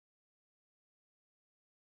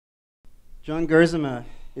John Gerzema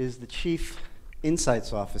is the Chief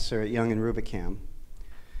Insights Officer at Young and Rubicam,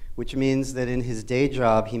 which means that in his day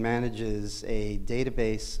job he manages a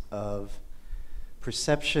database of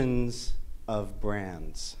perceptions of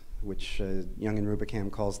brands, which Young and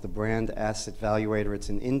Rubicam calls the Brand Asset Valuator. It's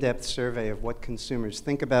an in-depth survey of what consumers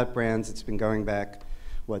think about brands. It's been going back,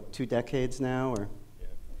 what, 2 decades now, or yeah.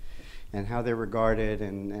 And how they're regarded,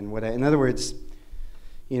 and what. In other words,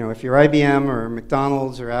 you know, if you're IBM or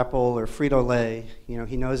McDonald's or Apple or Frito-Lay, you know,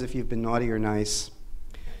 he knows if you've been naughty or nice.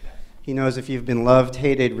 He knows if you've been loved,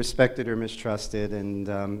 hated, respected, or mistrusted, and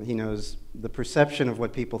he knows the perception of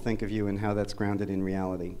what people think of you and how that's grounded in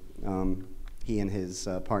reality. He and his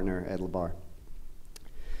partner, Ed Labar.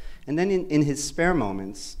 And then in his spare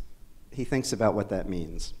moments, he thinks about what that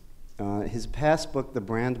means. His past book, The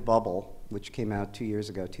Brand Bubble, which came out 2 years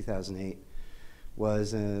ago, 2008,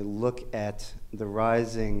 was a look at the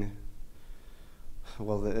rising,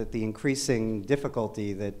 the increasing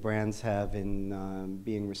difficulty that brands have in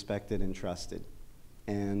being respected and trusted.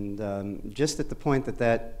 And just at the point that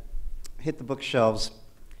that hit the bookshelves,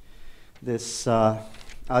 this odd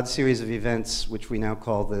series of events, which we now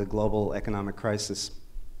call the global economic crisis,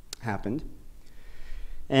 happened,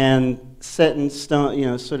 and set in stone, you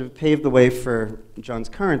know, sort of paved the way for John's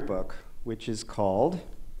current book, which is called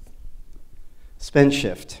Spend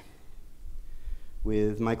Shift,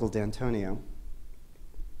 with Michael D'Antonio.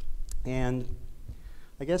 And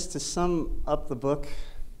I guess to sum up the book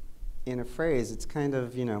in a phrase, it's kind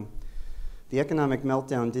of, you know, the economic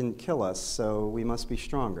meltdown didn't kill us, so we must be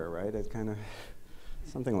stronger, right? It kind of,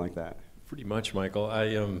 something like that. Pretty much,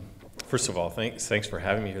 Michael. First of all, thanks for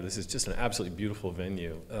having me here. This is just an absolutely beautiful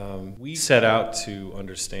venue. We set out to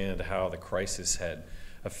understand how the crisis had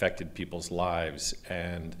affected people's lives,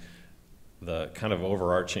 and the kind of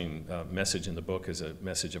overarching message in the book is a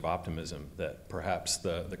message of optimism, that perhaps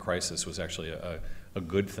the crisis was actually a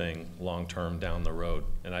good thing long-term down the road.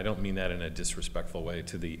 And I don't mean that in a disrespectful way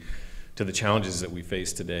to the challenges that we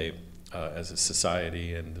face today as a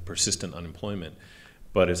society and the persistent unemployment.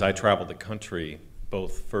 But as I traveled the country,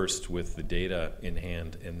 both first with the data in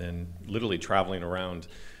hand and then literally traveling around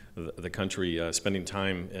the country, spending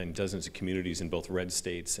time in dozens of communities in both red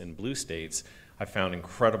states and blue states, I found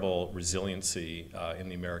incredible resiliency in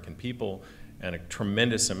the American people and a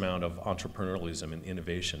tremendous amount of entrepreneurialism and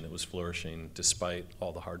innovation that was flourishing despite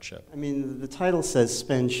all the hardship. I mean, the title says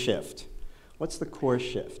Spend Shift. What's the core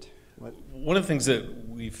shift? One of the things that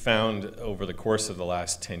we found over the course of the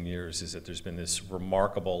last 10 years is that there's been this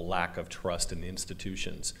remarkable lack of trust in the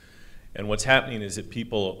institutions. And what's happening is that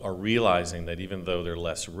people are realizing that even though they're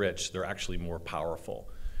less rich, they're actually more powerful.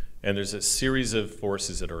 And there's a series of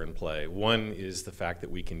forces that are in play. One is the fact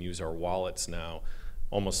that we can use our wallets now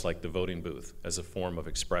almost like the voting booth as a form of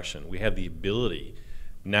expression. We have the ability,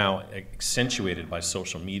 now accentuated by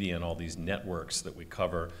social media and all these networks that we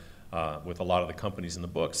cover with a lot of the companies in the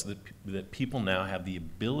books, that people now have the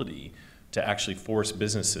ability to actually force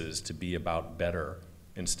businesses to be about better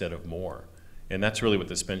instead of more. And that's really what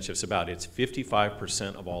the Spend Shift's about. It's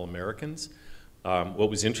 55% of all Americans. What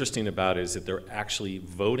was interesting about it is that they're actually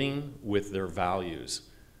voting with their values.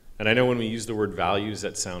 And I know when we use the word values,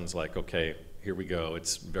 that sounds like, okay, here we go.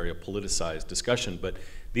 It's very a politicized discussion. But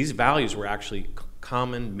these values were actually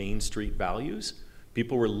common Main Street values.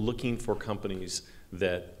 People were looking for companies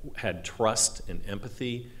that had trust and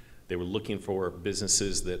empathy. They were looking for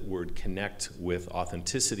businesses that would connect with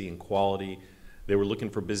authenticity and quality. They were looking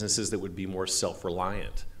for businesses that would be more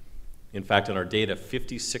self-reliant. In fact, in our data,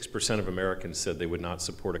 56% of Americans said they would not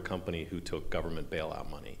support a company who took government bailout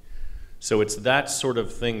money. So it's that sort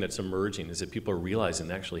of thing that's emerging, is that people are realizing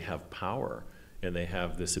they actually have power and they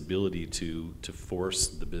have this ability to force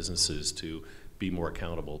the businesses to be more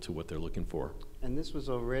accountable to what they're looking for. And this was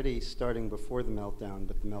already starting before the meltdown,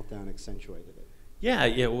 but the meltdown accentuated it. Yeah,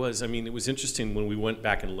 it was. I mean, it was interesting when we went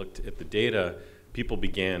back and looked at the data, people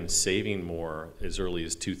began saving more as early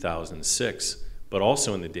as 2006, but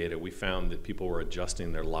also in the data we found that people were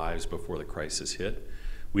adjusting their lives before the crisis hit.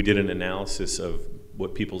 We did an analysis of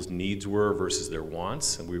what people's needs were versus their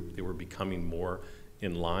wants, and they were becoming more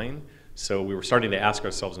in line. So we were starting to ask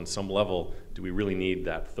ourselves on some level, do we really need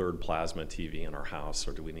that third plasma TV in our house,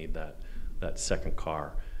 or do we need that second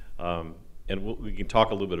car? And we can talk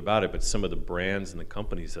a little bit about it, but some of the brands and the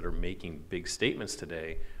companies that are making big statements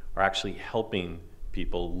today are actually helping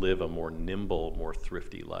people live a more nimble, more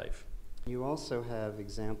thrifty life. You also have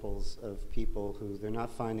examples of people who they're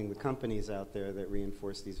not finding the companies out there that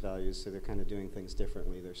reinforce these values, so they're kind of doing things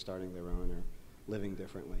differently. They're starting their own or living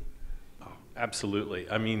differently. Oh, absolutely.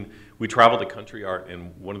 I mean, we traveled the country, Art,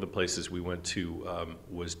 and one of the places we went to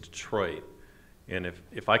was Detroit. And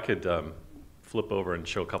if I could flip over and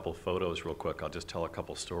show a couple photos real quick, I'll just tell a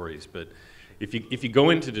couple stories. But if you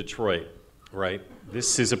go into Detroit, right,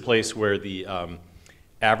 this is a place where the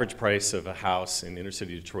average price of a house in inner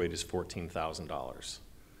city Detroit is $14,000,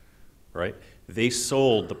 right? They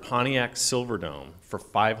sold the Pontiac Silverdome for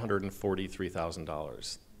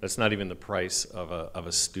 $543,000. That's not even the price of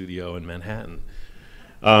a studio in Manhattan.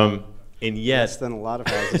 And yet, less than a lot of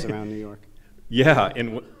houses around New York. Yeah,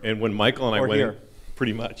 and when Michael and I went here. in,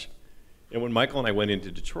 pretty much. And when Michael and I went into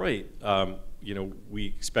Detroit, you know, we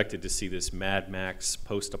expected to see this Mad Max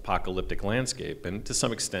post-apocalyptic landscape, and to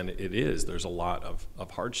some extent it is. There's a lot of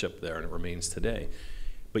hardship there, and it remains today.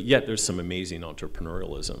 But yet there's some amazing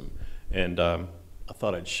entrepreneurialism. And I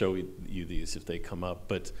thought I'd show you these if they come up.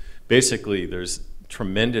 But basically there's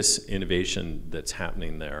tremendous innovation that's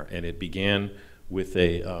happening there, and it began with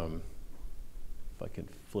a, if I can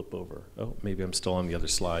flip over. Oh, maybe I'm still on the other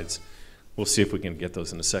slides. We'll see if we can get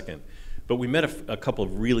those in a second. But we met a couple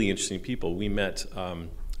of really interesting people. We met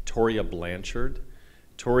Toria Blanchard.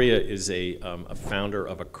 Toria is a founder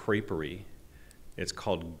of a creperie. It's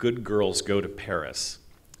called Good Girls Go to Paris.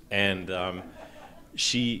 And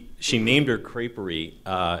she named her creperie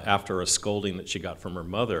after a scolding that she got from her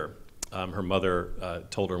mother. Her mother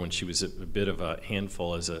told her when she was a bit of a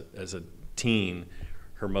handful as a teen,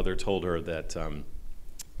 her mother told her that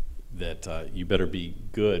you better be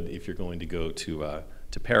good if you're going to go to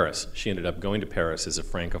Paris. She ended up going to Paris as a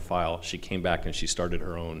Francophile. She came back and she started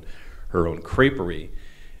her own creperie.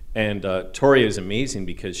 And Toria is amazing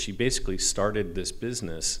because she basically started this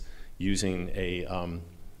business using a,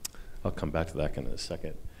 I'll come back to that in a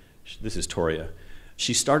second. This is Toria.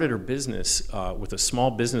 She started her business with a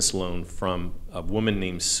small business loan from a woman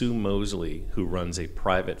named Sue Mosley, who runs a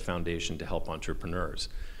private foundation to help entrepreneurs.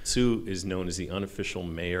 Sue is known as the unofficial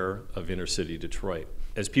mayor of inner city Detroit.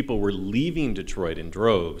 As people were leaving Detroit in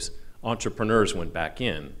droves, entrepreneurs went back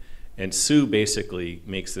in. And Sue basically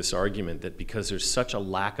makes this argument that because there's such a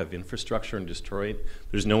lack of infrastructure in Detroit,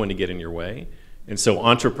 there's no one to get in your way. And so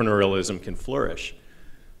entrepreneurialism can flourish.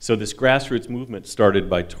 So this grassroots movement started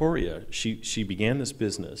by Toria. She began this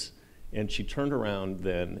business, and she turned around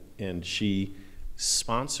then and she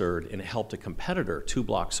sponsored and helped a competitor 2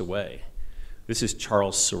 blocks away. This is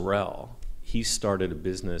Charles Sorrell. He started a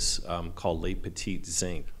business called Les Petites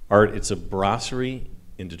Zinc. Art, it's a brasserie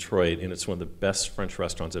in Detroit, and it's one of the best French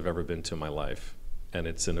restaurants I've ever been to in my life. And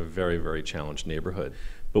it's in a very, very challenged neighborhood.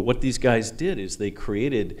 But what these guys did is they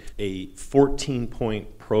created a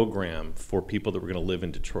 14-point program for people that were going to live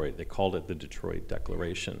in Detroit. They called it the Detroit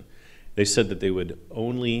Declaration. They said that they would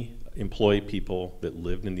only employ people that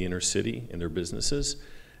lived in the inner city in their businesses.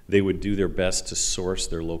 They would do their best to source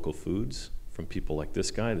their local foods from people like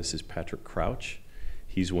this guy. This is Patrick Crouch.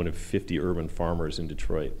 He's one of 50 urban farmers in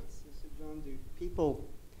Detroit. So John, do people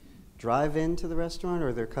drive into the restaurant, or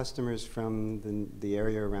are there customers from the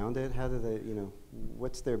area around it? How do they, you know,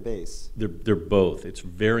 what's their base? They're both. It's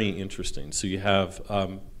very interesting. So you have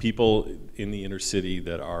people in the inner city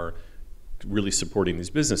that are really supporting these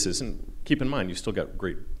businesses. And keep in mind, you still got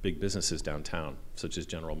great big businesses downtown, such as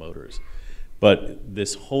General Motors. But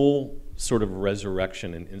this whole sort of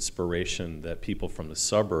resurrection and inspiration that people from the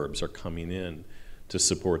suburbs are coming in to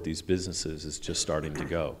support these businesses is just starting to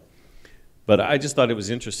go. But I just thought it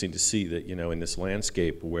was interesting to see that, you know, in this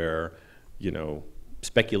landscape where, you know,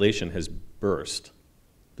 speculation has burst,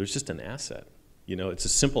 there's just an asset. You know, it's a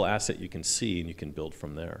simple asset you can see and you can build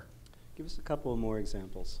from there. Give us a couple of more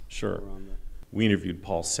examples. Sure. We interviewed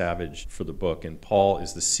Paul Savage for the book, and Paul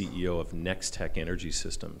is the CEO of Next Tech Energy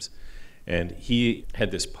Systems. And he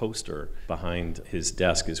had this poster behind his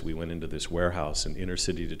desk as we went into this warehouse in inner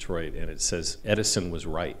city Detroit, and it says, "Edison was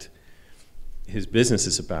right." His business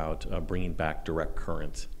is about bringing back direct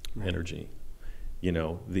current energy. You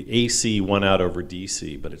know, the AC won out over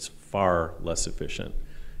DC, but it's far less efficient.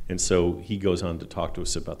 And so he goes on to talk to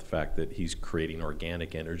us about the fact that he's creating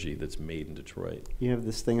organic energy that's made in Detroit. You have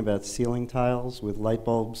this thing about ceiling tiles with light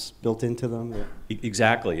bulbs built into them.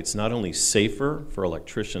 Exactly. It's not only safer for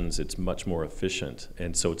electricians, it's much more efficient.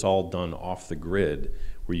 And so it's all done off the grid,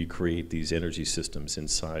 where you create these energy systems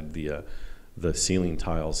inside the ceiling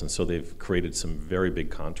tiles. And so they've created some very big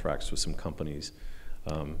contracts with some companies,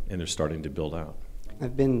 and they're starting to build out.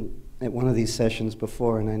 I've been at one of these sessions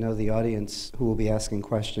before, and I know the audience who will be asking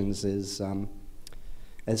questions is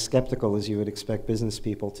as skeptical as you would expect business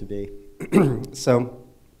people to be. So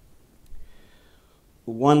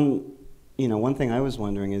one thing I was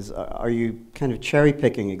wondering is, are you kind of cherry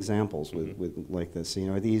picking examples with like this? You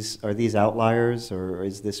know, are these outliers, or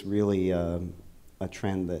is this really a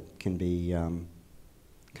trend that can be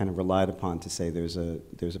kind of relied upon to say there's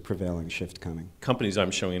a prevailing shift coming. Companies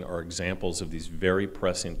I'm showing are examples of these very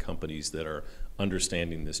prescient companies that are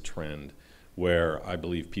understanding this trend, where I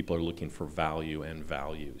believe people are looking for value and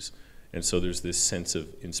values. And so there's this sense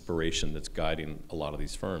of inspiration that's guiding a lot of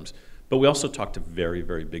these firms. But we also talk to very,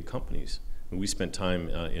 very big companies. And we spent time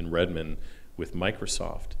in Redmond with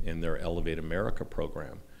Microsoft in their Elevate America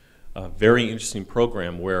program. A very interesting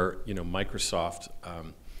program where, you know, Microsoft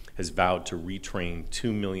has vowed to retrain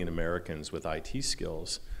 2 million Americans with IT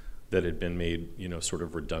skills that had been made, you know, sort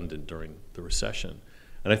of redundant during the recession.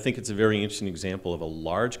 And I think it's a very interesting example of a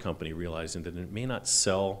large company realizing that it may not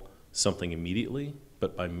sell something immediately,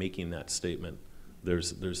 but by making that statement,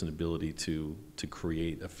 there's an ability to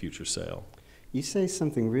create a future sale. You say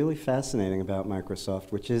something really fascinating about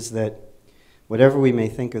Microsoft, which is that whatever we may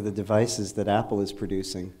think of the devices that Apple is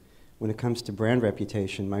producing, when it comes to brand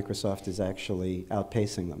reputation, Microsoft is actually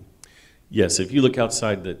outpacing them. Yes, if you look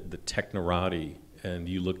outside the technorati and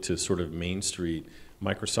you look to sort of Main Street,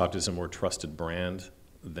 Microsoft is a more trusted brand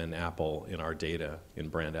than Apple in our data in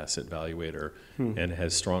Brand Asset Valuator, and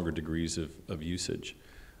has stronger degrees of usage.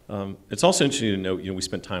 It's also interesting to note, you know, we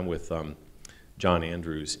spent time with John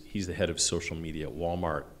Andrews. He's the head of social media at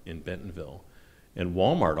Walmart in Bentonville. And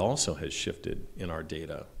Walmart also has shifted in our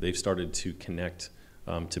data. They've started to connect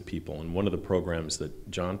to people. And one of the programs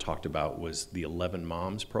that John talked about was the 11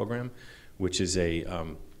 Moms program, which is a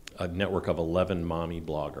network of 11 mommy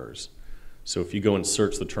bloggers. So if you go and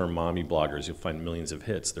search the term mommy bloggers, you'll find millions of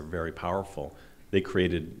hits. They're very powerful. They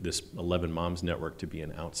created this 11 Moms network to be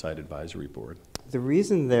an outside advisory board. The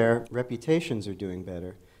reason their reputations are doing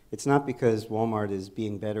better, it's not because Walmart is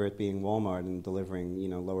being better at being Walmart and delivering, you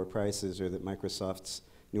know, lower prices, or that Microsoft's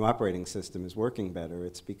new operating system is working better.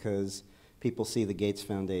 It's because people see the Gates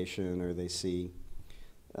Foundation, or they see,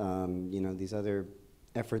 you know, these other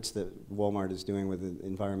efforts that Walmart is doing with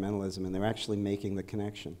environmentalism, and they're actually making the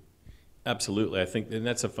connection. Absolutely. I think, and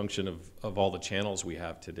that's a function of all the channels we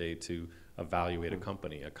have today to evaluate a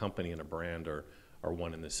company. A company and a brand are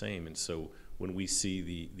one and the same. And so when we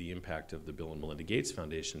see the impact of the Bill and Melinda Gates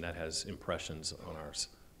Foundation, that has impressions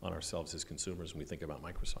on ourselves as consumers when we think about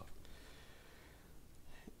Microsoft.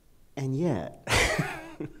 And yet,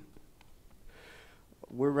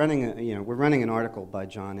 we're running an article by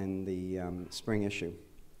John in the spring issue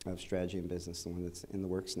of Strategy and Business, the one that's in the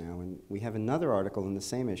works now. And we have another article in the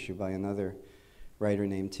same issue by another writer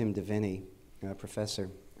named Tim Deviney, a professor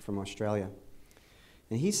from Australia.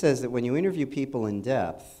 And he says that when you interview people in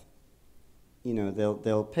depth, you know,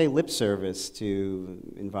 they'll pay lip service to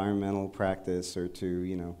environmental practice, or to,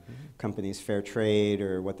 you know, companies' fair trade,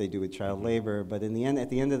 or what they do with child labor. But in the end, at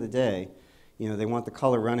the end of the day, you know, they want the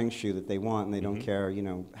color running shoe that they want, and they don't care, you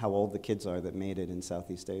know, how old the kids are that made it in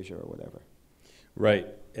Southeast Asia or whatever. Right.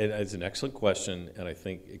 It's an excellent question, and I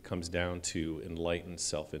think it comes down to enlightened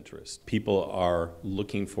self-interest. People are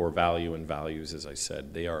looking for value and values, as I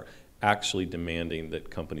said. They are actually demanding that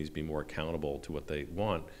companies be more accountable to what they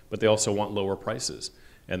want, but they also want lower prices,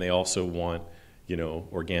 and they also want, you know,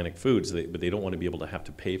 organic foods, but they don't want to be able to have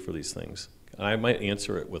to pay for these things. I might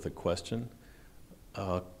answer it with a question.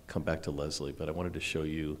 I'll come back to Leslie, but I wanted to show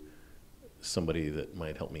you somebody that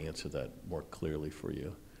might help me answer that more clearly for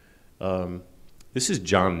you. This is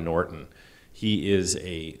John Norton. He is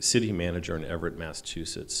a city manager in Everett,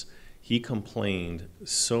 Massachusetts. He complained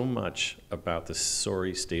so much about the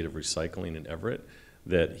sorry state of recycling in Everett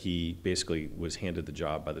that he basically was handed the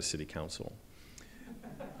job by the city council.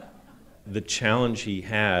 The challenge he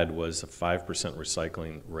had was a 5%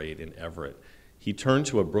 recycling rate in Everett. He turned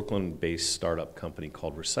to a Brooklyn-based startup company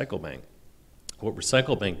called RecycleBank. What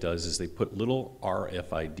RecycleBank does is they put little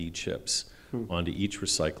RFID chips onto each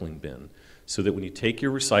recycling bin, so that when you take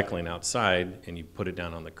your recycling outside and you put it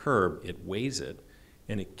down on the curb, it weighs it,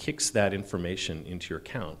 and it kicks that information into your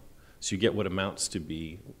account. So you get what amounts to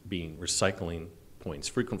being recycling points,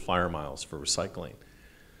 frequent flyer miles for recycling.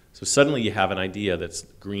 So suddenly you have an idea that's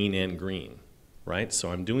green and green, right?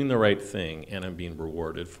 So I'm doing the right thing, and I'm being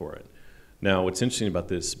rewarded for it. Now, what's interesting about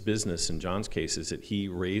this business in John's case is that he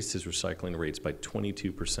raised his recycling rates by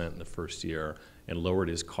 22% in the first year and lowered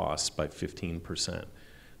his costs by 15%.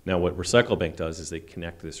 Now, what RecycleBank does is they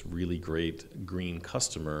connect this really great green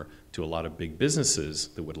customer to a lot of big businesses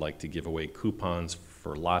that would like to give away coupons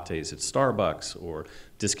for lattes at Starbucks or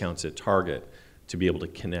discounts at Target to be able to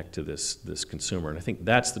connect to this consumer. And I think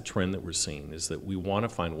that's the trend that we're seeing, is that we want to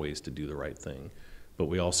find ways to do the right thing, but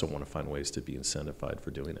we also want to find ways to be incentivized for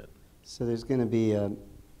doing it. So there's going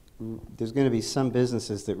to be some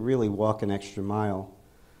businesses that really walk an extra mile,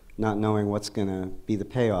 not knowing what's going to be the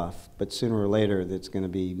payoff, but sooner or later there's going to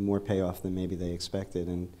be more payoff than maybe they expected.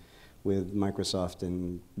 And with Microsoft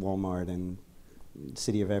and Walmart and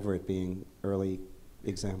City of Everett being early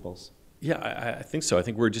examples. Yeah, I think so. I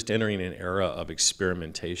think we're just entering an era of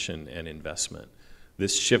experimentation and investment.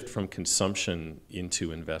 This shift from consumption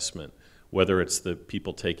into investment, whether it's the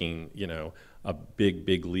people taking, a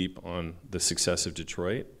big leap on the success of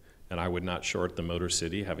Detroit, and I would not short the Motor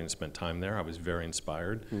City, having spent time there. I was very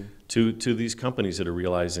inspired, to these companies that are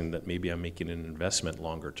realizing that maybe I'm making an investment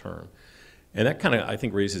longer term. And that kind of, I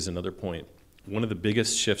think, raises another point. One of the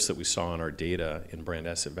biggest shifts that we saw in our data in Brand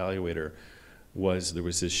Asset Evaluator was there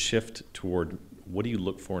was this shift toward what do you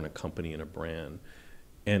look for in a company and a brand.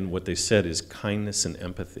 And what they said is kindness and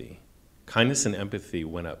empathy. Kindness and empathy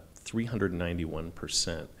went up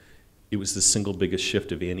 391%. It was the single biggest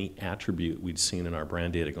shift of any attribute we'd seen in our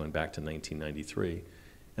brand data going back to 1993.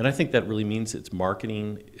 And I think that really means it's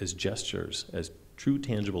marketing as gestures, as true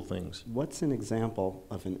tangible things. What's an example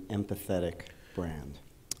of an empathetic brand?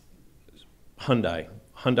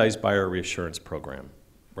 Hyundai's buyer reassurance program,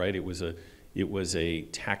 right? It was a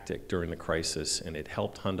tactic during the crisis, and it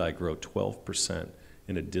helped Hyundai grow 12%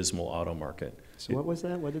 in a dismal auto market. So what was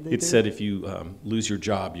that? What did they do? It said if you lose your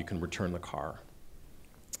job, you can return the car.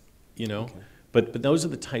 Okay. But those are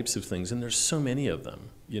the types of things, and there's so many of them.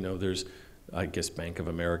 There's, I guess, Bank of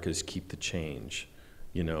America's Keep the Change.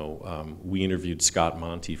 We interviewed Scott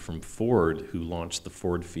Monty from Ford, who launched the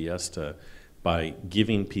Ford Fiesta by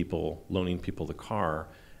loaning people the car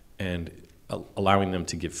and allowing them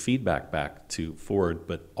to give feedback back to Ford,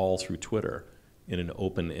 but all through Twitter in an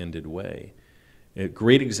open-ended way.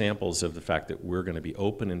 Great examples of the fact that we're going to be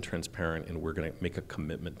open and transparent, and we're going to make a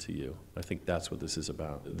commitment to you. I think that's what this is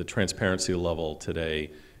about. The transparency level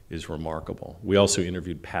today is remarkable. We also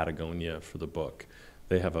interviewed Patagonia for the book.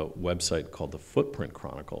 They have a website called the Footprint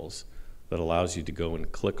Chronicles that allows you to go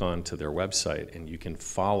and click onto their website, and you can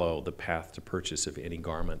follow the path to purchase of any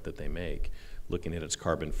garment that they make, looking at its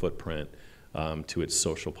carbon footprint to its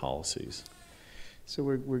social policies. So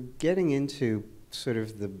we're getting into sort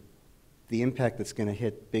of the impact that's going to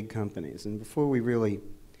hit big companies. And before we really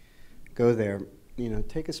go there,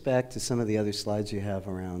 take us back to some of the other slides you have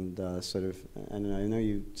around and I know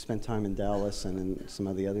you spent time in Dallas and in some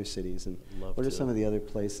of the other cities. And what are some of the other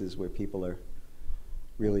places where people are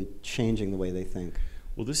really changing the way they think?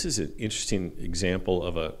 Well, this is an interesting example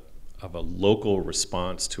of a local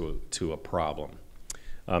response to a problem.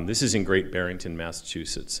 This is in Great Barrington,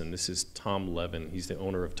 Massachusetts, and this is Tom Levin. He's the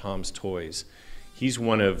owner of Tom's Toys. He's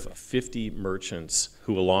one of 50 merchants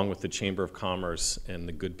who, along with the Chamber of Commerce and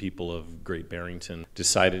the good people of Great Barrington,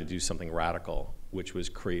 decided to do something radical, which was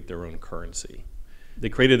create their own currency. They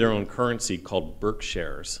created their own currency called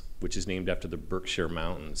Berkshires, which is named after the Berkshire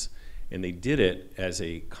Mountains. And they did it as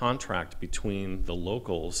a contract between the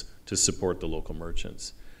locals to support the local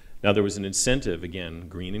merchants. Now, there was an incentive, again,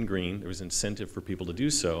 green and green, there was an incentive for people to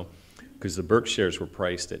do so because the Berkshires were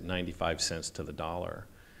priced at 95 cents to the dollar.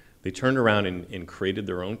 They turned around and created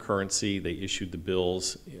their own currency. They issued the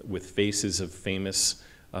bills with faces of famous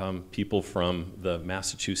people from the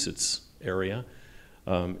Massachusetts area.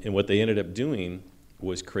 And what they ended up doing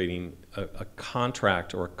was creating a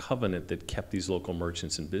contract or a covenant that kept these local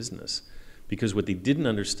merchants in business. Because what they didn't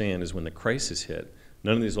understand is when the crisis hit,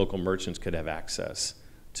 none of these local merchants could have access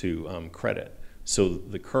to credit. So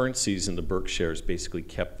the currencies in the Berkshires basically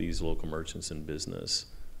kept these local merchants in business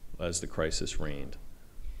as the crisis reigned.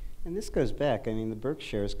 And this goes back, the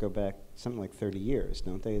Berkshires go back something like 30 years,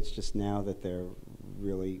 don't they? It's just now that they're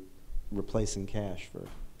really replacing cash for...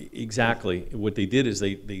 Exactly. What they did is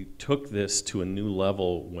they took this to a new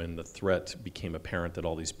level when the threat became apparent that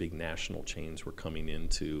all these big national chains were coming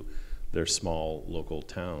into their small local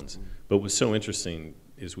towns. But what's so interesting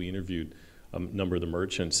is we interviewed a number of the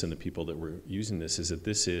merchants and the people that were using this is that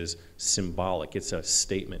this is symbolic. It's a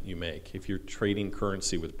statement you make. If you're trading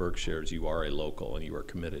currency with Berkshires, you are a local and you are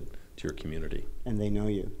committed to your community. And they know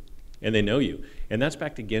you. And they know you. And that's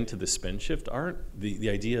back again to the spend shift, Art, the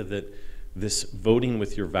idea that this voting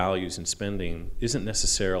with your values and spending isn't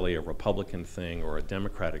necessarily a Republican thing or a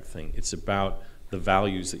Democratic thing. It's about the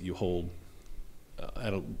values that you hold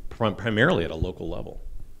primarily at a local level.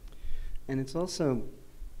 And it's also,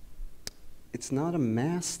 it's not a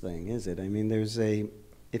mass thing, is it?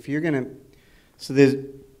 If you're going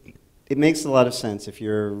to, it makes a lot of sense if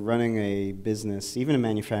you're running a business, even a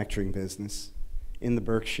manufacturing business, in the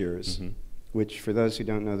Berkshires, which for those who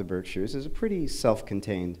don't know the Berkshires is a pretty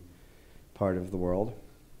self-contained part of the world.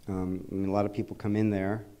 A lot of people come in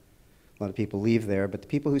there, a lot of people leave there, but the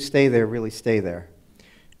people who stay there really stay there.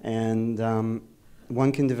 And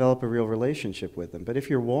one can develop a real relationship with them. But if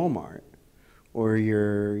you're Walmart, or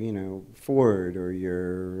you're Ford, or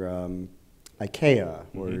you're IKEA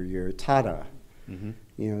or your Tata,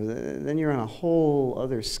 you know, then you're on a whole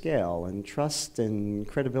other scale, and trust and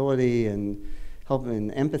credibility and help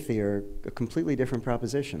and empathy are a completely different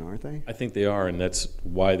proposition, aren't they? I think they are, and that's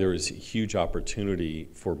why there is huge opportunity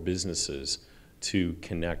for businesses to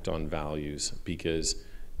connect on values, because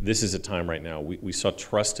this is a time right now, we saw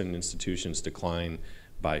trust in institutions decline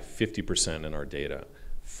by 50% in our data.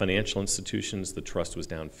 Financial institutions, the trust was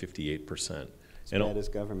down 58%. As bad as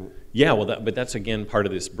government. Yeah, well, but that's again part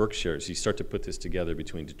of this Berkshires. You start to put this together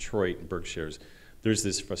between Detroit and Berkshires. There's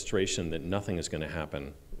this frustration that nothing is going to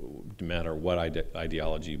happen, no matter what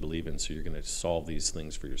ideology you believe in, so you're going to solve these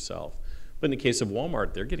things for yourself. But in the case of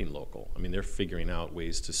Walmart, they're getting local. I mean, they're figuring out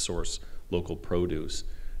ways to source local produce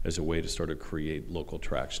as a way to sort of create local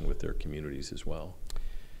traction with their communities as well.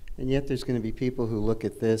 And yet there's going to be people who look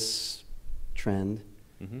at this trend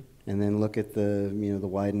and then look at the, you know, the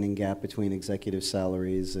widening gap between executive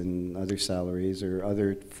salaries and other salaries or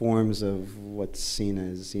other forms of what's seen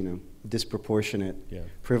as, you know, disproportionate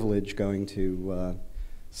privilege going to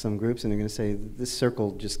some groups, and they're going to say this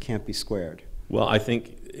circle just can't be squared. Well, I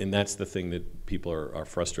think, and that's the thing that people are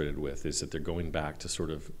frustrated with, is that they're going back to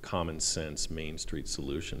sort of common sense Main Street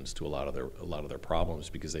solutions to a lot of their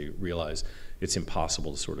problems, because they realize it's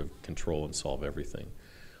impossible to sort of control and solve everything.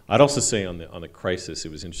 I'd also say on the crisis,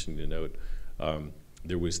 it was interesting to note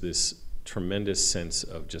there was this tremendous sense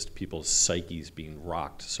of just people's psyches being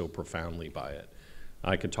rocked so profoundly by it.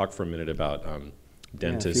 I could talk for a minute about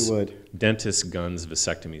dentists, guns,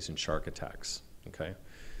 vasectomies, and shark attacks. Okay.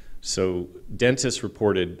 So dentists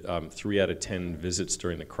reported 3 out of 10 visits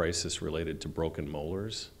during the crisis related to broken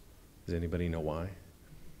molars. Does anybody know why?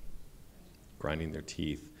 Grinding their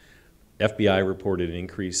teeth. FBI reported an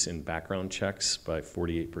increase in background checks by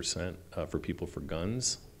 48% for people for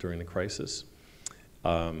guns during the crisis.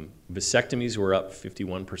 Vasectomies were up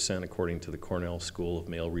 51% according to the Cornell School of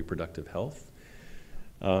Male Reproductive Health.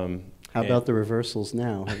 How about the reversals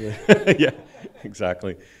now? Yeah,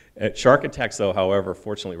 exactly. Shark attacks, though, however,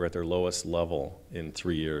 fortunately, were at their lowest level in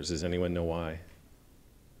 3 years. Does anyone know why?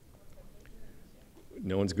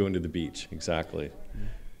 No one's going to the beach, exactly.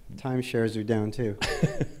 Timeshares are down, too.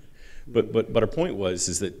 But our point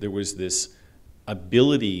is that there was this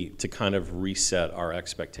ability to kind of reset our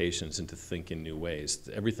expectations and to think in new ways.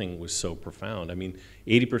 Everything was so profound. I mean,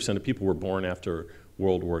 80% of people were born after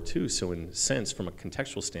World War II, so in a sense, from a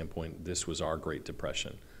contextual standpoint, this was our Great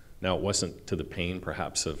Depression. Now, it wasn't to the pain,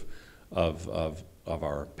 perhaps, of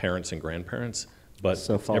our parents and grandparents, but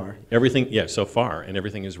so far. Everything, yeah, so far, and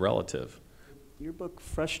everything is relative. Your book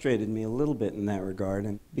frustrated me a little bit in that regard,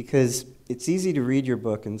 and because it's easy to read your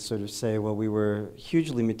book and sort of say, well, we were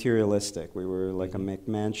hugely materialistic. We were like a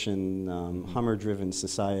McMansion, Hummer-driven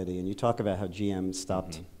society, and you talk about how GM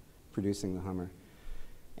stopped producing the Hummer.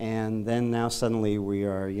 And then now suddenly we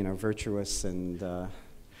are, you know, virtuous and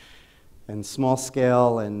small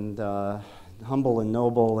scale and humble and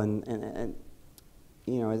noble, and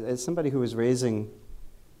you know, as somebody who was raising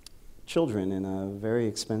children in a very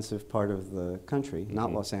expensive part of the country,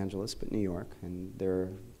 not Los Angeles, but New York, and there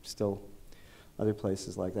are still other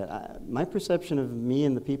places like that. My perception of me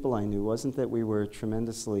and the people I knew wasn't that we were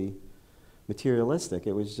tremendously materialistic.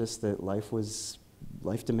 It was just that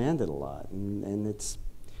life demanded a lot, and it's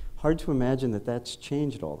hard to imagine that that's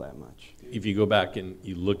changed all that much. If you go back and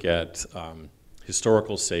you look at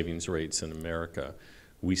historical savings rates in America,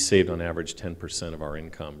 we saved on average 10% of our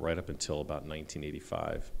income right up until about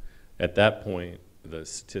 1985. At that point, the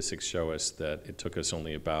statistics show us that it took us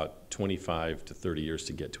only about 25 to 30 years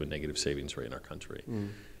to get to a negative savings rate in our country.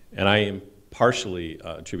 And I am partially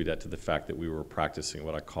attribute that to the fact that we were practicing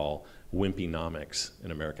what I call Wimpynomics in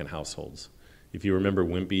American households. If you remember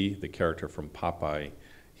Wimpy, the character from Popeye,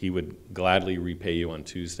 he would gladly repay you on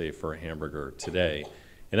Tuesday for a hamburger today.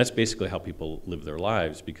 And that's basically how people live their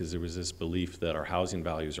lives, because there was this belief that our housing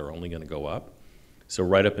values are only going to go up. So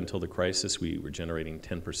right up until the crisis, we were generating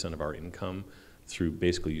 10% of our income through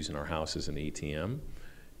basically using our house as an ATM.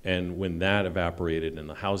 And when that evaporated and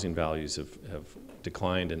the housing values have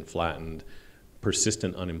declined and flattened,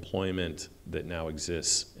 persistent unemployment that now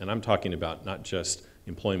exists, and I'm talking about not just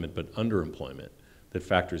employment but underemployment that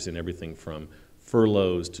factors in everything from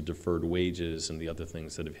furloughs to deferred wages and the other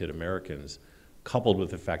things that have hit Americans, coupled with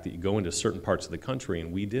the fact that you go into certain parts of the country,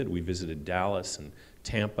 and we visited Dallas and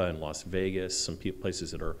Tampa and Las Vegas, some places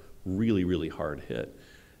that are really, really hard hit.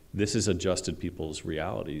 This has adjusted people's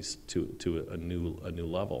realities to a new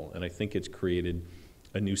level, and I think it's created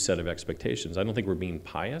a new set of expectations. I don't think we're being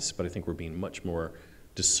pious, but I think we're being much more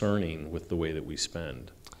discerning with the way that we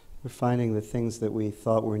spend. We're finding the things that we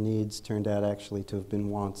thought were needs turned out actually to have been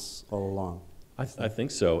wants all along. I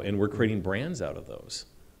think so, and we're creating brands out of those.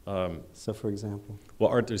 So for example? Well,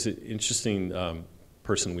 Art, there's an interesting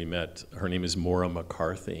person we met. Her name is Maura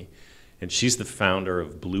McCarthy, and she's the founder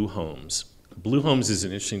of Blue Homes. Blue Homes is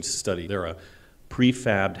an interesting study. They're a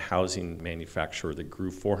prefabbed housing manufacturer that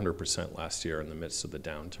grew 400% last year in the midst of the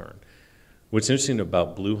downturn. What's interesting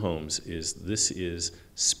about Blue Homes is this is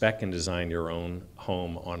spec and design your own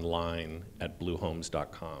home online at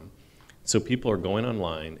bluehomes.com. So people are going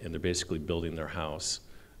online and they're basically building their house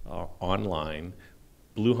online.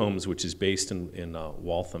 Blue Homes, which is based in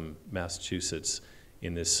Waltham, Massachusetts,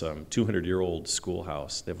 in this 200-year-old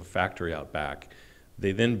schoolhouse. They have a factory out back.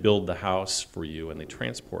 They then build the house for you and they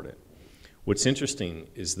transport it. What's interesting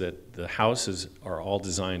is that the houses are all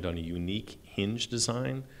designed on a unique hinge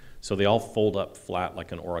design, so they all fold up flat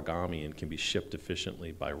like an origami and can be shipped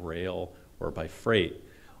efficiently by rail or by freight.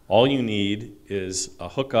 All you need is a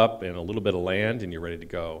hookup and a little bit of land and you're ready to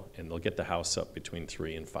go, and they'll get the house up between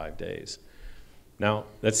 3 and 5 days. Now,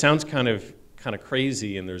 that sounds kind of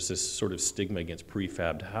crazy, and there's this sort of stigma against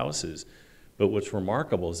prefabbed houses, but what's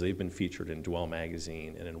remarkable is they've been featured in Dwell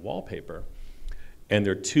magazine and in Wallpaper. And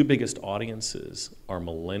their two biggest audiences are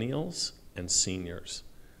millennials and seniors,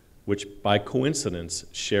 which by coincidence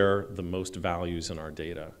share the most values in our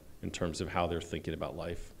data in terms of how they're thinking about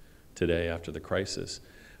life today after the crisis.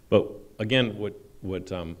 But again, what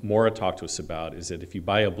Maura talked to us about is that if you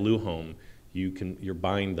buy a Blue Home, you're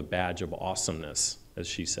buying the badge of awesomeness, as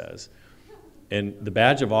she says. And the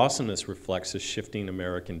badge of awesomeness reflects a shifting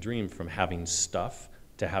American dream from having stuff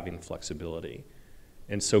to having flexibility.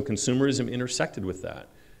 And so consumerism intersected with that.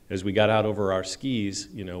 As we got out over our skis,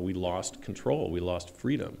 we lost control, we lost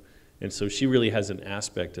freedom. And so she really has an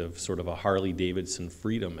aspect of sort of a Harley-Davidson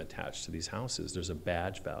freedom attached to these houses. There's a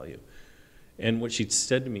badge value. And what she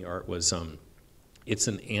said to me, Art, was it's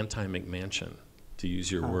an anti-McMansion, to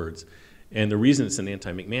use your words. And the reason it's an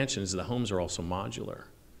anti-McMansion is the homes are also modular.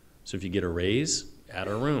 So if you get a raise, add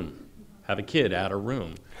a room. Have a kid, add a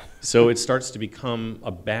room. So it starts to become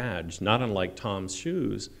a badge, not unlike Tom's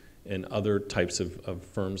Shoes and other types of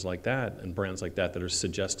firms like that and brands like that that are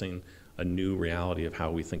suggesting a new reality of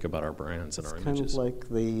how we think about our brands and our images. It's kind of like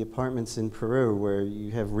the apartments in Peru where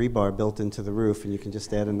you have rebar built into the roof and you can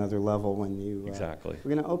just add another level when you... Exactly.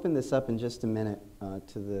 We're going to open this up in just a minute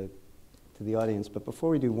to the audience, but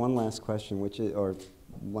before we do, one last question, or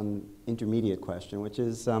one intermediate question, which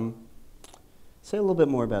is... say a little bit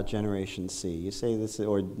more about Generation C. You say this,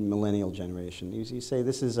 or millennial generation. You say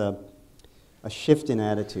this is a shift in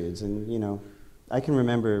attitudes, and I can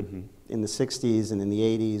remember in the '60s and in the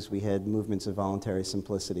 '80s we had movements of voluntary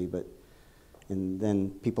simplicity, and then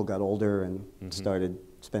people got older and started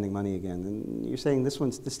spending money again. And you're saying this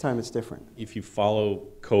time it's different. If you follow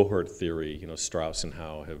cohort theory, Strauss and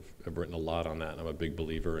Howe have written a lot on that, and I'm a big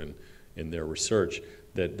believer in their research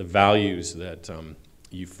that the values that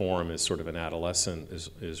you form as sort of an adolescent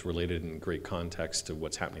is related in great context to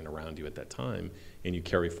what's happening around you at that time, and you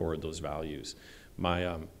carry forward those values.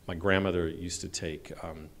 My grandmother used to take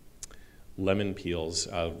lemon peels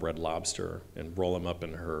out of Red Lobster and roll them up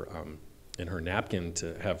in her napkin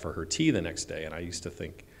to have for her tea the next day, and I used to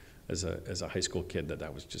think as a high school kid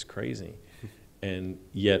that was just crazy. And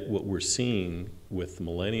yet what we're seeing with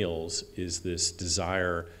millennials is this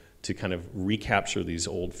desire to kind of recapture these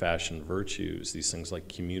old-fashioned virtues, these things like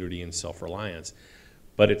community and self-reliance.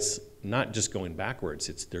 But it's not just going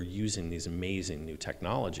backwards, they're using these amazing new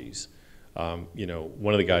technologies.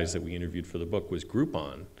 One of the guys that we interviewed for the book was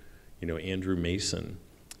Groupon, Andrew Mason.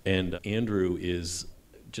 And Andrew is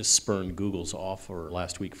just spurned Google's offer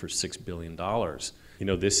last week for $6 billion.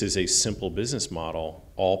 This is a simple business model,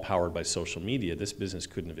 all powered by social media. This business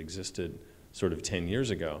couldn't have existed sort of 10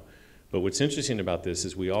 years ago. But what's interesting about this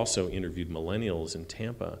is we also interviewed millennials in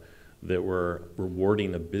Tampa that were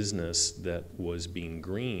rewarding a business that was being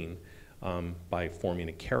green by forming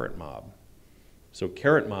a carrot mob. So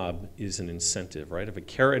carrot mob is an incentive, right? If a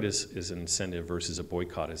carrot is an incentive versus a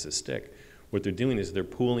boycott is a stick, what they're doing is they're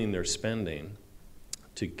pooling their spending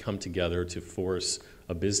to come together to force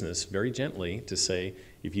a business very gently to say,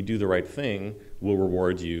 if you do the right thing, we'll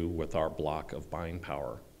reward you with our block of buying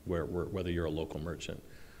power, whether you're a local merchant.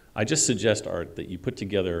 I just suggest, Art, that you put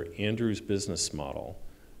together Andrew's business model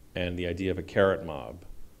and the idea of a carrot mob,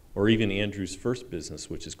 or even Andrew's first business,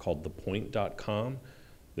 which is called thepoint.com,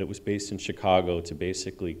 that was based in Chicago to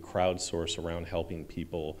basically crowdsource around helping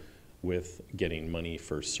people with getting money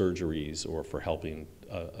for surgeries or for helping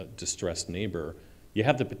a distressed neighbor. You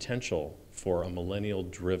have the potential for a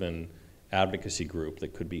millennial-driven advocacy group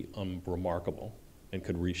that could be remarkable and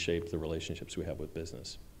could reshape the relationships we have with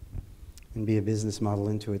business. And be a business model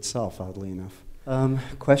into itself, oddly enough.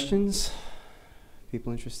 Questions?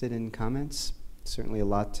 People interested in comments? Certainly a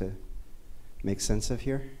lot to make sense of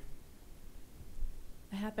here.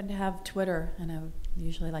 I happen to have Twitter, and I would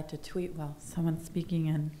usually like to tweet while someone's speaking,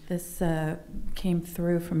 and this came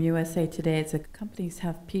through from USA Today. It's that companies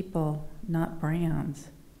have people, not brands.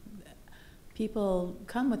 People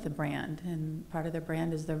come with the brand, and part of their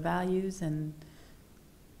brand is their values and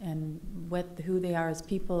who they are as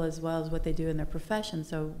people, as well as what they do in their profession.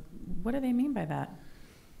 So what do they mean by that?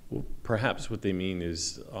 Well, perhaps what they mean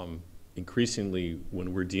is increasingly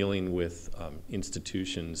when we're dealing with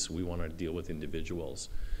institutions, we want to deal with individuals,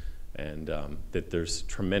 and that there's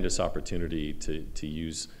tremendous opportunity to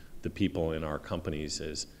use the people in our companies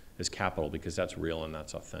as capital, because that's real and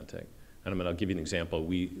that's authentic. And I'll give you an example.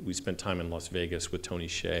 We spent time in Las Vegas with Tony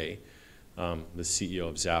Hsieh, the CEO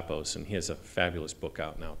of Zappos, and he has a fabulous book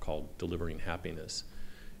out now called Delivering Happiness.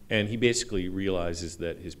 And he basically realizes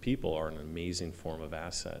that his people are an amazing form of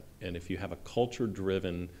asset. And if you have a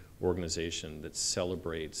culture-driven organization that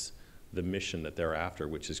celebrates the mission that they're after,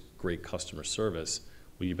 which is great customer service,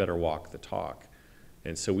 well, you better walk the talk.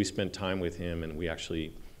 And so we spent time with him, and we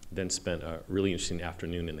actually then spent a really interesting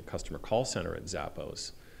afternoon in the customer call center at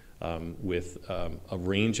Zappos with a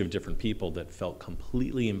range of different people that felt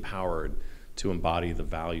completely empowered to embody the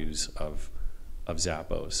values of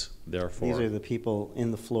Zappos. Therefore, these are the people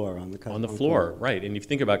in the floor on the customer. On the floor, right. And if you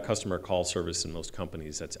think about customer call service in most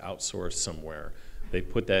companies, that's outsourced somewhere. They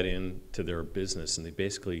put that into their business, and they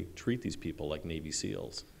basically treat these people like Navy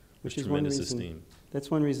SEALs. Which There's is one tremendous reason, esteem.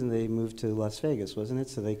 that's one reason they moved to Las Vegas, wasn't it?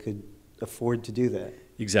 So they could afford to do that.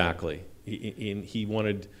 Exactly. He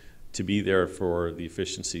wanted to be there for the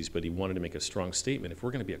efficiencies, but he wanted to make a strong statement. If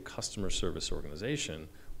we're going to be a customer service organization,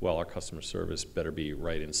 well, our customer service better be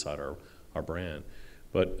right inside our brand.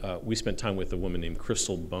 But we spent time with a woman named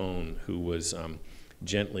Crystal Bone, who was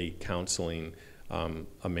gently counseling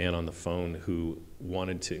a man on the phone who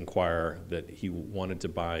wanted to inquire that he wanted to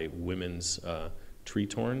buy women's tree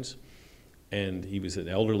torns. And he was an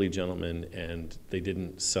elderly gentleman, and they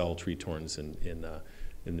didn't sell tree torns in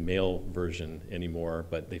the male version anymore,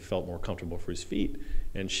 but they felt more comfortable for his feet.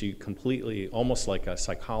 And she completely, almost like a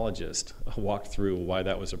psychologist, walked through why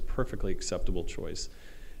that was a perfectly acceptable choice.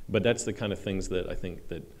 But that's the kind of things that I think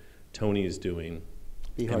that Tony is doing.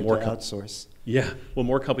 Be hard to outsource. Yeah, well,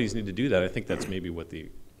 more companies need to do that. I think that's maybe what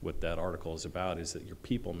that article is about, is that your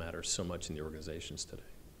people matter so much in the organizations today.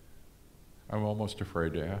 I'm almost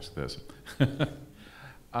afraid to ask this.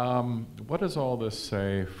 What does all this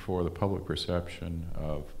say for the public perception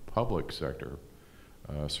of public sector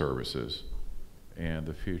services and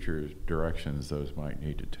the future directions those might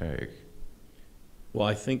need to take? Well,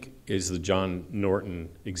 I think, as the John Norton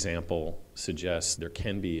example suggests, there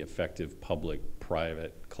can be effective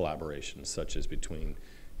public-private collaboration, such as between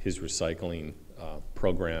his recycling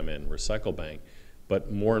program and Recycle Bank. But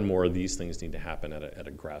more and more of these things need to happen at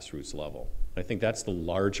a grassroots level. I think that's the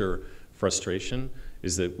larger frustration,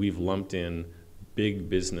 is that we've lumped in big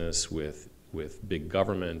business with big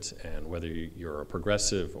government, and whether you're a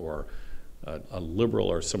progressive or a liberal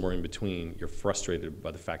or somewhere in between, you're frustrated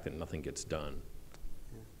by the fact that nothing gets done.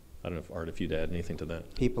 I don't know if, Art, if you'd add anything to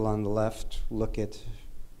that. People on the left look at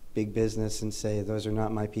big business and say, those are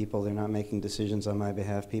not my people, they're not making decisions on my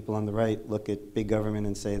behalf. People on the right look at big government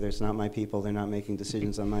and say, there's not my people, they're not making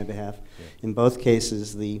decisions on my behalf. Yeah. In both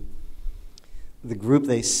cases, the group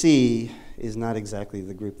they see is not exactly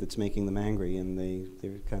the group that's making them angry, and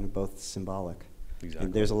they're kind of both symbolic. Exactly.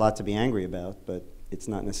 And there's a lot to be angry about, but it's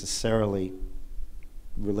not necessarily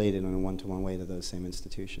related in a one-to-one way to those same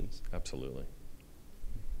institutions. Absolutely.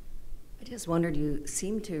 I just wondered, you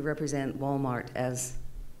seem to represent Walmart as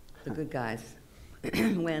the good guys,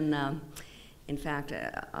 when in fact,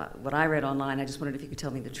 what I read online, I just wondered if you could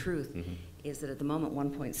tell me the truth, is that at the moment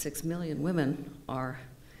 1.6 million women are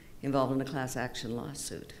involved in a class action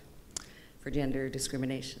lawsuit for gender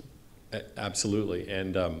discrimination. Absolutely,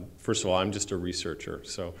 and first of all, I'm just a researcher,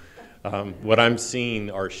 so what I'm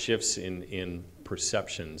seeing are shifts in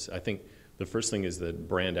perceptions. I think the first thing is that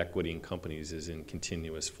brand equity in companies is in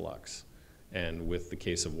continuous flux, and with the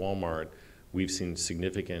case of Walmart, we've seen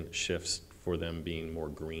significant shifts for them being more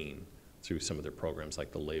green through some of their programs,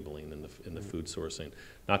 like the labeling and the food sourcing.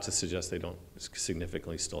 Not to suggest they don't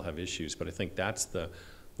significantly still have issues, but I think that's the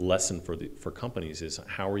lesson for companies, is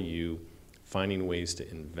how are you finding ways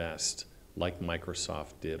to invest, like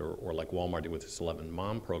Microsoft did, or like Walmart did with its 11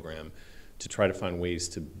 Mom program, to try to find ways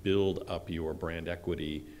to build up your brand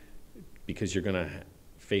equity, because you're going to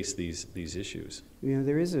face these issues. You know,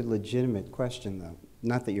 there is a legitimate question, though.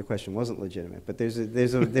 Not that your question wasn't legitimate, but there's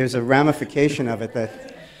a ramification of it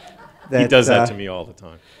that he does that to me all the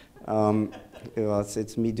time. Well,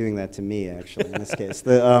 it's me doing that to me, actually, in this case.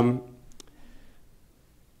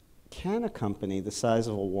 Can a company the size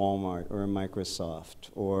of a Walmart or a Microsoft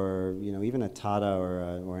or even a Tata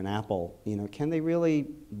or an Apple, can they really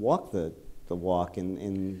walk the walk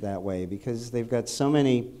in that way? Because they've got so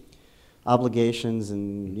many obligations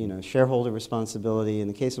and shareholder responsibility. In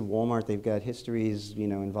the case of Walmart, they've got histories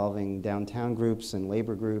involving downtown groups and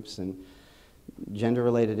labor groups and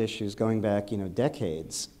gender-related issues going back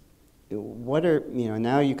decades. What are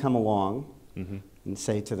now you come along and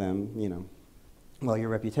say to them, well, your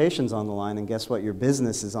reputation's on the line, and guess what? Your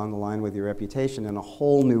business is on the line with your reputation in a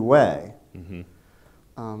whole new way.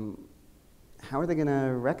 How are they going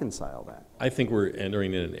to reconcile that? I think we're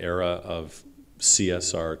entering in an era of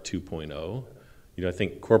CSR 2.0. I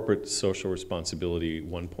think corporate social responsibility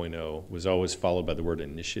 1.0 was always followed by the word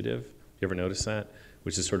initiative. You ever notice that?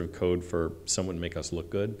 Which is sort of code for someone to make us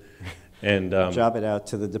look good. And job it out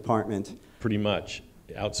to the department. Pretty much,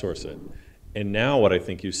 outsource it. And now what I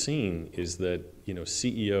think you're seeing is that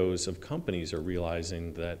CEOs of companies are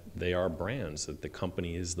realizing that they are brands, that the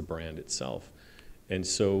company is the brand itself. And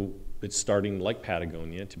so it's starting, like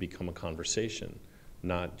Patagonia, to become a conversation,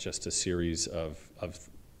 not just a series of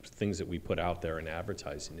things that we put out there in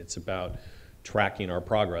advertising. It's about tracking our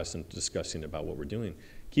progress and discussing about what we're doing.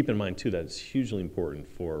 Keep in mind, too, that it's hugely important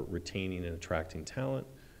for retaining and attracting talent,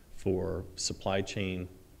 for supply chain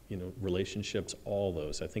relationships, all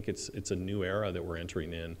those. I think it's a new era that we're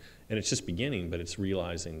entering in, and it's just beginning, but it's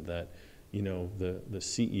realizing that the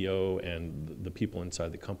CEO and the people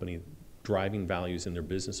inside the company driving values in their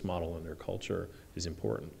business model and their culture is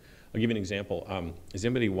important. I'll give you an example. Does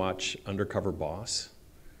anybody watch Undercover Boss?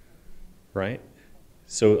 Right?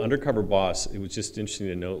 So Undercover Boss, it was just interesting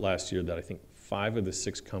to note last year that I think 5 of the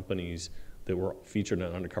 6 companies that were featured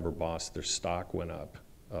on Undercover Boss, their stock went up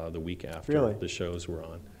the week after the shows were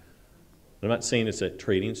on. I'm not saying it's a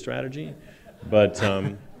trading strategy, but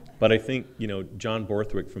I think John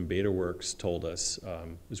Borthwick from BetaWorks told us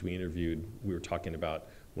as we interviewed, we were talking about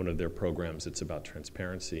one of their programs that's about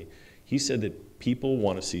transparency. He said that people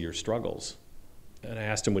want to see your struggles, and I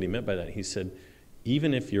asked him what he meant by that. He said,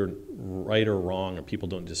 even if you're right or wrong, or people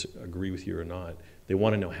don't disagree with you or not, they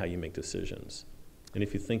want to know how you make decisions. And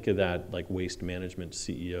if you think of that, like Waste Management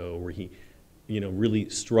CEO, where he, really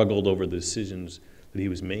struggled over the decisions that he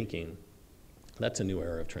was making. That's a new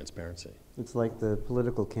era of transparency. It's like the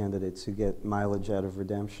political candidates who get mileage out of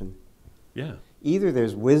redemption. Yeah. Either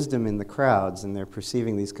there's wisdom in the crowds and they're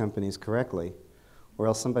perceiving these companies correctly, or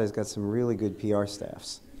else somebody's got some really good PR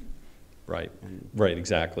staffs. Right, right,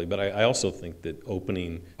 exactly. But I also think that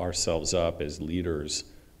opening ourselves up as leaders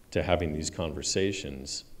to having these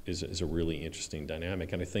conversations is a really interesting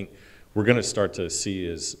dynamic. And I think we're going to start to see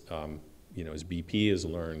as BP has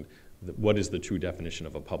learned, what is the true definition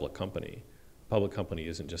of a public company. Public company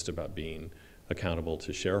isn't just about being accountable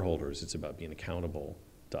to shareholders, it's about being accountable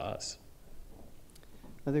to us.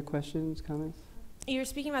 Other questions, comments? You're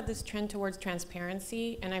speaking about this trend towards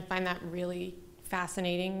transparency, and I find that really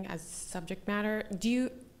fascinating as subject matter.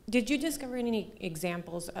 Did you discover any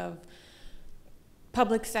examples of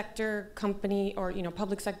public sector company or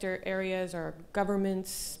public sector areas or governments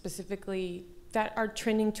specifically that are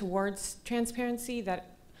trending towards transparency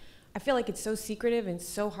that I feel like it's so secretive and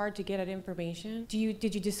so hard to get at information?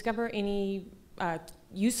 Did you discover any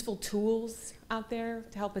useful tools out there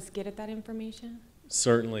to help us get at that information?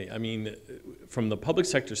 Certainly. I mean, from the public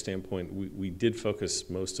sector standpoint, we did focus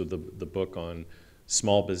most of the book on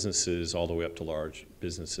small businesses all the way up to large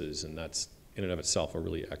businesses, and that's in and of itself a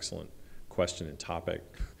really excellent question and topic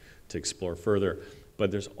to explore further. But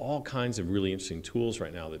there's all kinds of really interesting tools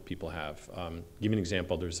right now that people have. Give you an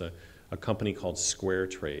example. There's a company called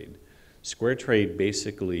SquareTrade. SquareTrade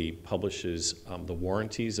basically publishes the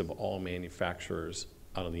warranties of all manufacturers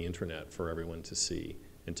out on the internet for everyone to see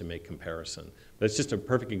and to make comparison. But it's just a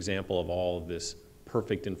perfect example of all of this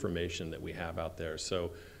perfect information that we have out there.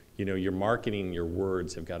 So, your marketing, your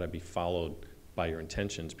words have got to be followed by your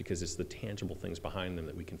intentions, because it's the tangible things behind them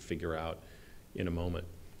that we can figure out in a moment.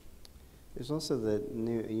 There's also the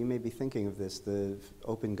new, you may be thinking of this, the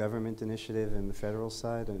Open Government Initiative in the federal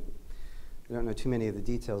side. I don't know too many of the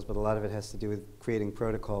details, but a lot of it has to do with creating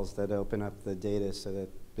protocols that open up the data so that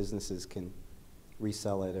businesses can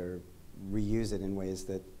resell it or reuse it in ways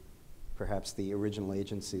that perhaps the original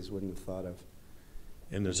agencies wouldn't have thought of.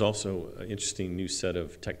 And there's also an interesting new set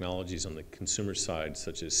of technologies on the consumer side,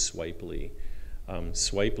 such as Swipely.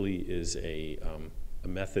 Swipely is a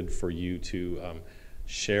method for you to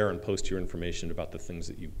share and post your information about the things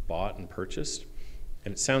that you bought and purchased.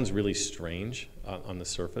 And it sounds really strange on the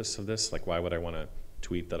surface of this, like why would I want to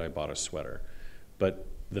tweet that I bought a sweater? But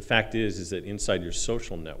the fact is that inside your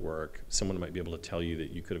social network, someone might be able to tell you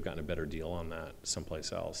that you could have gotten a better deal on that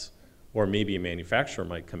someplace else. Or maybe a manufacturer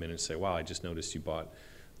might come in and say, wow, I just noticed you bought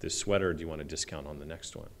this sweater. Do you want a discount on the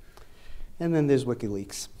next one? And then there's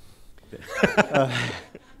WikiLeaks.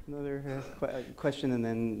 Another question, and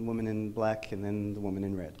then woman in black, and then the woman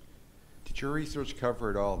in red. Did your research cover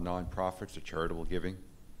at all nonprofits or charitable giving?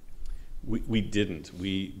 We didn't.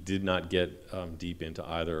 We did not get deep into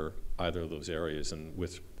either of those areas, and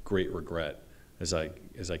with great regret as I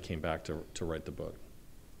came back to write the book.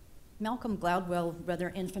 Malcolm Gladwell, rather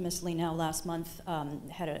infamously now last month,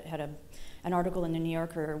 had an article in the New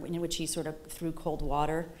Yorker in which he sort of threw cold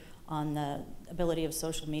water on the ability of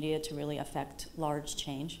social media to really affect large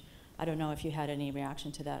change. I don't know if you had any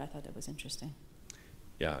reaction to that. I thought that was interesting.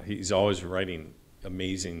 Yeah, he's always writing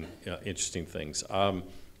amazing, interesting things.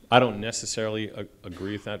 I don't necessarily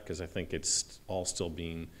agree with that because I think it's all still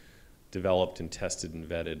being developed and tested and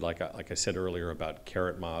vetted. Like I said earlier about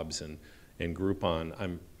carrot mobs and Groupon,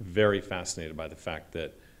 I'm very fascinated by the fact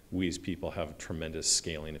that we as people have tremendous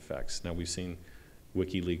scaling effects. Now we've seen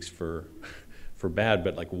WikiLeaks for bad,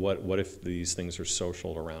 but like what if these things are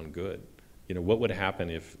social around good? You know, what would happen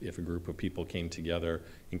if a group of people came together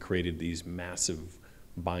and created these massive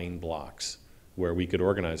buying blocks where we could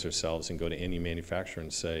organize ourselves and go to any manufacturer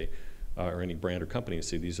and say, or any brand or company and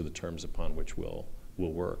say, these are the terms upon which we'll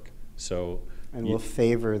work. So, and we'll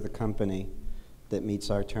favor the company that meets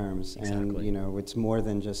our terms. Exactly. And it's more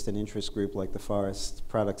than just an interest group like the Forest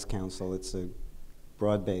Products Council. It's a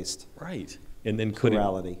broad-based right. And then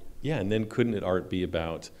plurality. And then couldn't it, Art, be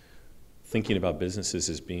about thinking about businesses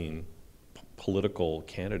as being political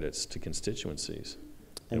candidates to constituencies?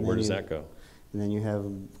 And where does that go? And then you have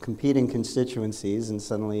competing constituencies, and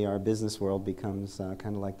suddenly our business world becomes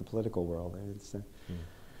kind of like the political world.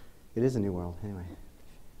 It is a new world, anyway.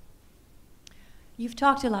 You've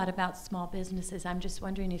talked a lot about small businesses. I'm just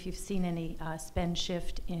wondering if you've seen any spend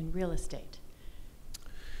shift in real estate.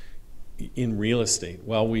 In real estate,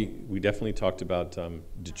 well, we definitely talked about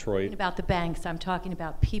Detroit. About the banks, I'm talking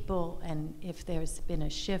about people, and if there's been a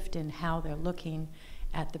shift in how they're looking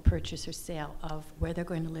at the purchase or sale of where they're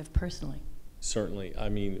going to live personally. Certainly. I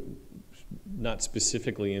mean, not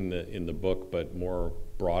specifically in the book, but more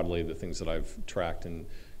broadly, the things that I've tracked and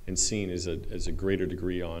seen is a greater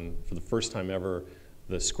degree on, for the first time ever,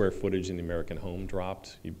 the square footage in the American home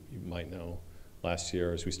dropped. You might know last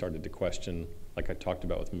year as we started to question, like I talked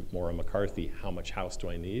about with Maura McCarthy, how much house do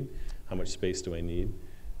I need? How much space do I need?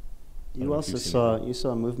 You also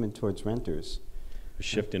saw a movement towards renters. A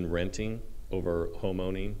shift in renting over home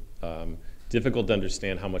owning. Difficult to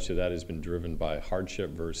understand how much of that has been driven by hardship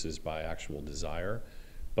versus by actual desire.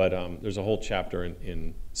 But there's a whole chapter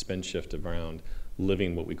in Spend Shift around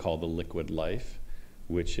living what we call the liquid life,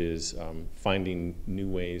 which is finding new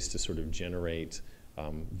ways to sort of generate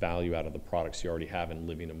value out of the products you already have and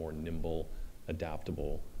living a more nimble,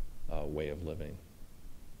 adaptable way of living.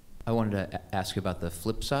 I wanted to ask you about the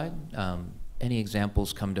flip side. Any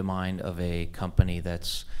examples come to mind of a company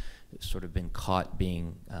that's sort of been caught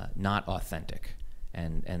being not authentic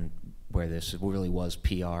and where this really was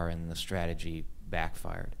PR and the strategy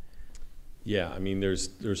backfired? Yeah, I mean,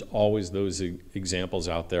 there's always those examples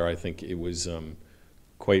out there. I think it was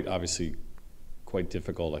quite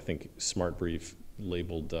difficult. I think SmartBrief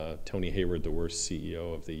labeled Tony Hayward the worst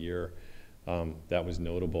CEO of the year. That was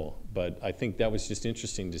notable. But I think that was just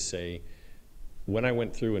interesting to say, when I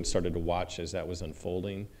went through and started to watch as that was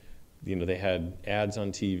unfolding, they had ads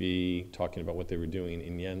on TV talking about what they were doing,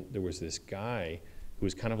 and yet there was this guy who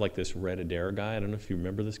was kind of like this Red Adair guy. I don't know if you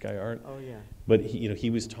remember this guy, Art. Oh, yeah. But he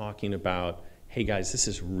was talking about, hey guys, this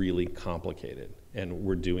is really complicated, and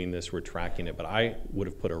we're doing this, we're tracking it. But I would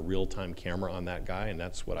have put a real-time camera on that guy, and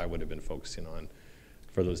that's what I would have been focusing on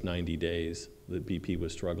for those 90 days that BP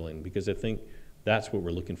was struggling, because I think that's what we're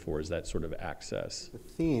looking for, is that sort of access. The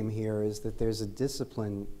theme here is that there's a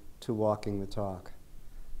discipline to walking the talk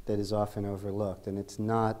that is often overlooked, and it's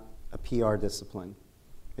not a PR discipline.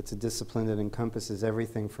 It's a discipline that encompasses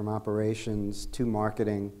everything from operations to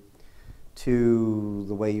marketing to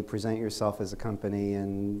the way you present yourself as a company,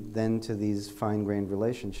 and then to these fine-grained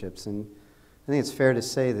relationships. And I think it's fair to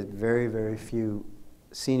say that very, very few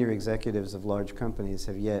senior executives of large companies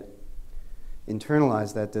have yet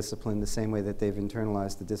internalized that discipline the same way that they've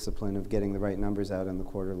internalized the discipline of getting the right numbers out in the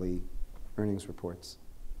quarterly earnings reports.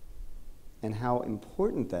 And how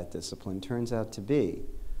important that discipline turns out to be,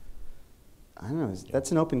 I don't know,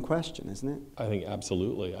 that's an open question, isn't it? I think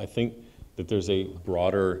absolutely. I think that there's a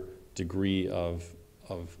broader degree of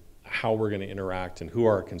how we're going to interact and who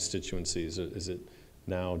are our constituencies. Is it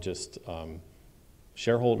now just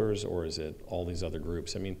shareholders, or is it all these other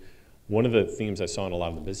groups? I mean, one of the themes I saw in a lot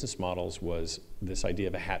of the business models was this idea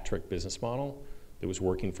of a hat trick business model that was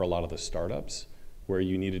working for a lot of the startups, where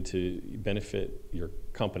you needed to benefit your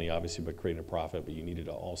company, obviously, by creating a profit, but you needed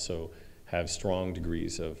to also have strong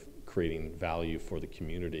degrees of creating value for the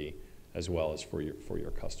community as well as for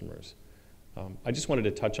your customers. I just wanted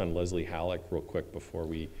to touch on Leslie Halleck real quick before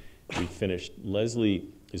we finish. Leslie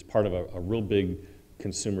is part of a real big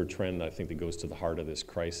consumer trend, I think, that goes to the heart of this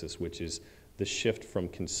crisis, which is the shift from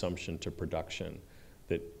consumption to production.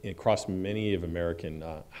 That across many of American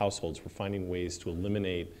households, we're finding ways to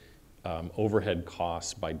eliminate overhead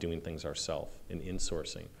costs by doing things ourselves and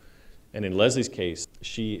insourcing. And in Leslie's case,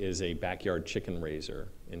 she is a backyard chicken raiser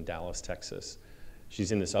in Dallas, Texas.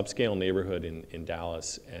 She's in this upscale neighborhood in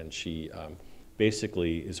Dallas, and she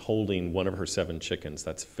basically is holding one of her 7 chickens.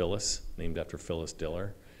 That's Phyllis, named after Phyllis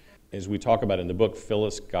Diller. As we talk about in the book,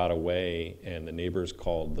 Phyllis got away, and the neighbors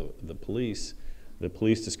called the police. The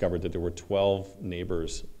police discovered that there were 12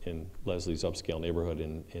 neighbors in Leslie's upscale neighborhood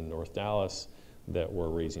in North Dallas that were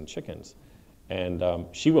raising chickens. And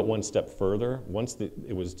she went one step further. Once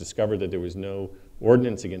it was discovered that there was no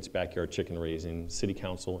ordinance against backyard chicken raising, City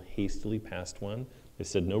Council hastily passed one. They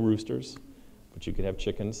said no roosters, but you could have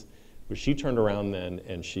chickens. But she turned around then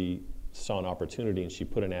and she saw an opportunity, and she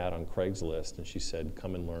put an ad on Craigslist, and she said,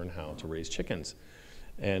 come and learn how to raise chickens.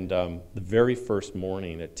 And the very first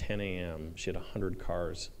morning at 10 a.m., she had 100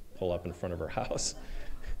 cars pull up in front of her house.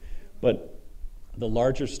 But the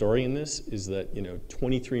larger story in this is that,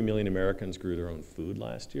 23 million Americans grew their own food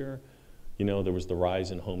last year. There was the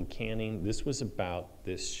rise in home canning. This was about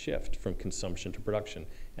this shift from consumption to production.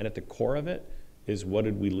 And at the core of it is, what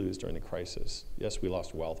did we lose during the crisis? Yes, we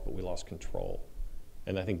lost wealth, but we lost control.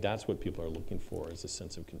 And I think that's what people are looking for, is a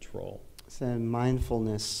sense of control. So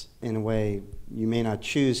mindfulness, in a way, you may not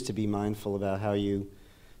choose to be mindful about how you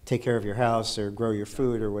take care of your house or grow your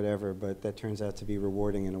food or whatever, but that turns out to be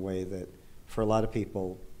rewarding in a way that, for a lot of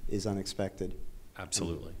people, is unexpected.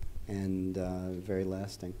 Absolutely. And very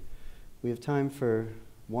lasting. We have time for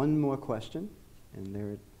one more question, and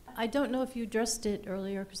there. I don't know if you addressed it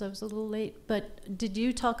earlier because I was a little late, but did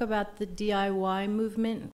you talk about the DIY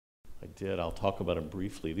movement? I did. I'll talk about it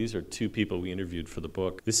briefly. These are 2 people we interviewed for the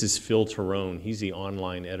book. This is Phil Terone. He's the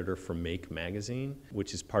online editor for Make magazine,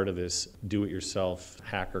 which is part of this do-it-yourself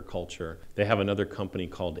hacker culture. They have another company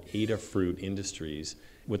called Adafruit Industries.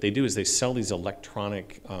 What they do is they sell these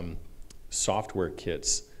electronic software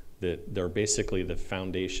kits that they're basically the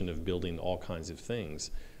foundation of building all kinds of things.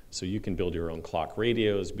 So you can build your own clock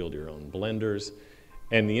radios, build your own blenders.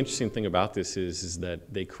 And the interesting thing about this is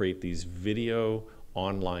that they create these video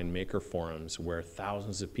online maker forums where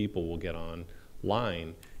thousands of people will get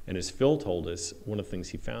online. And as Phil told us, one of the things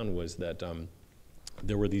he found was that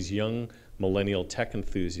there were these young millennial tech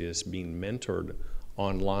enthusiasts being mentored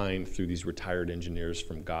online through these retired engineers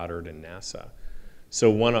from Goddard and NASA. So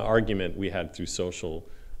one argument we had through social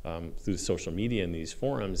media in these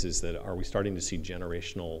forums is that, are we starting to see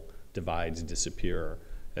generational divides disappear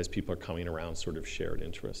as people are coming around sort of shared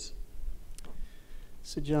interests?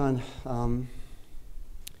 So John,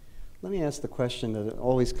 let me ask the question that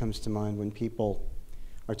always comes to mind when people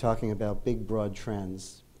are talking about big, broad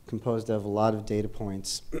trends composed of a lot of data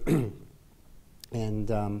points.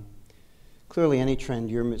 And clearly any trend,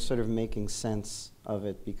 you're sort of making sense of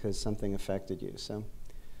it because something affected you. So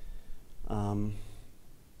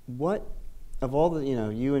what, of all the,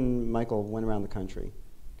 you and Michael went around the country.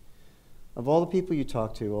 Of all the people you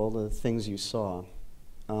talked to, all the things you saw,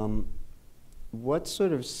 what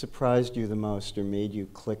sort of surprised you the most or made you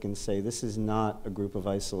click and say, this is not a group of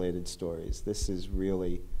isolated stories, this is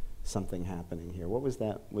really something happening here? What was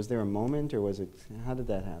that? Was there a moment, or was it, how did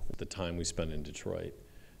that happen? The time we spent in Detroit.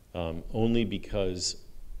 Only because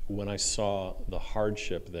when I saw the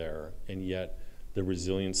hardship there, and yet the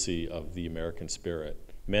resiliency of the American spirit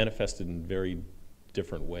manifested in very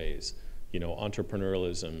different ways,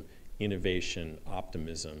 entrepreneurialism, innovation,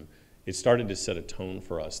 optimism, it started to set a tone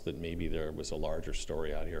for us that maybe there was a larger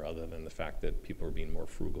story out here other than the fact that people are being more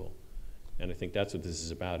frugal. And I think that's what this is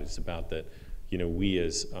about. It's about that, we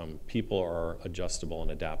as people are adjustable and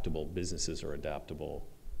adaptable, businesses are adaptable,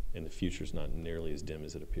 and the future's not nearly as dim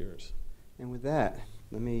as it appears. And with that,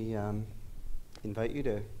 let me invite you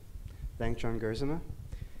to thank John Gerzema.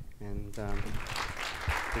 And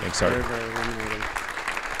thanks, Art. Very, very illuminating.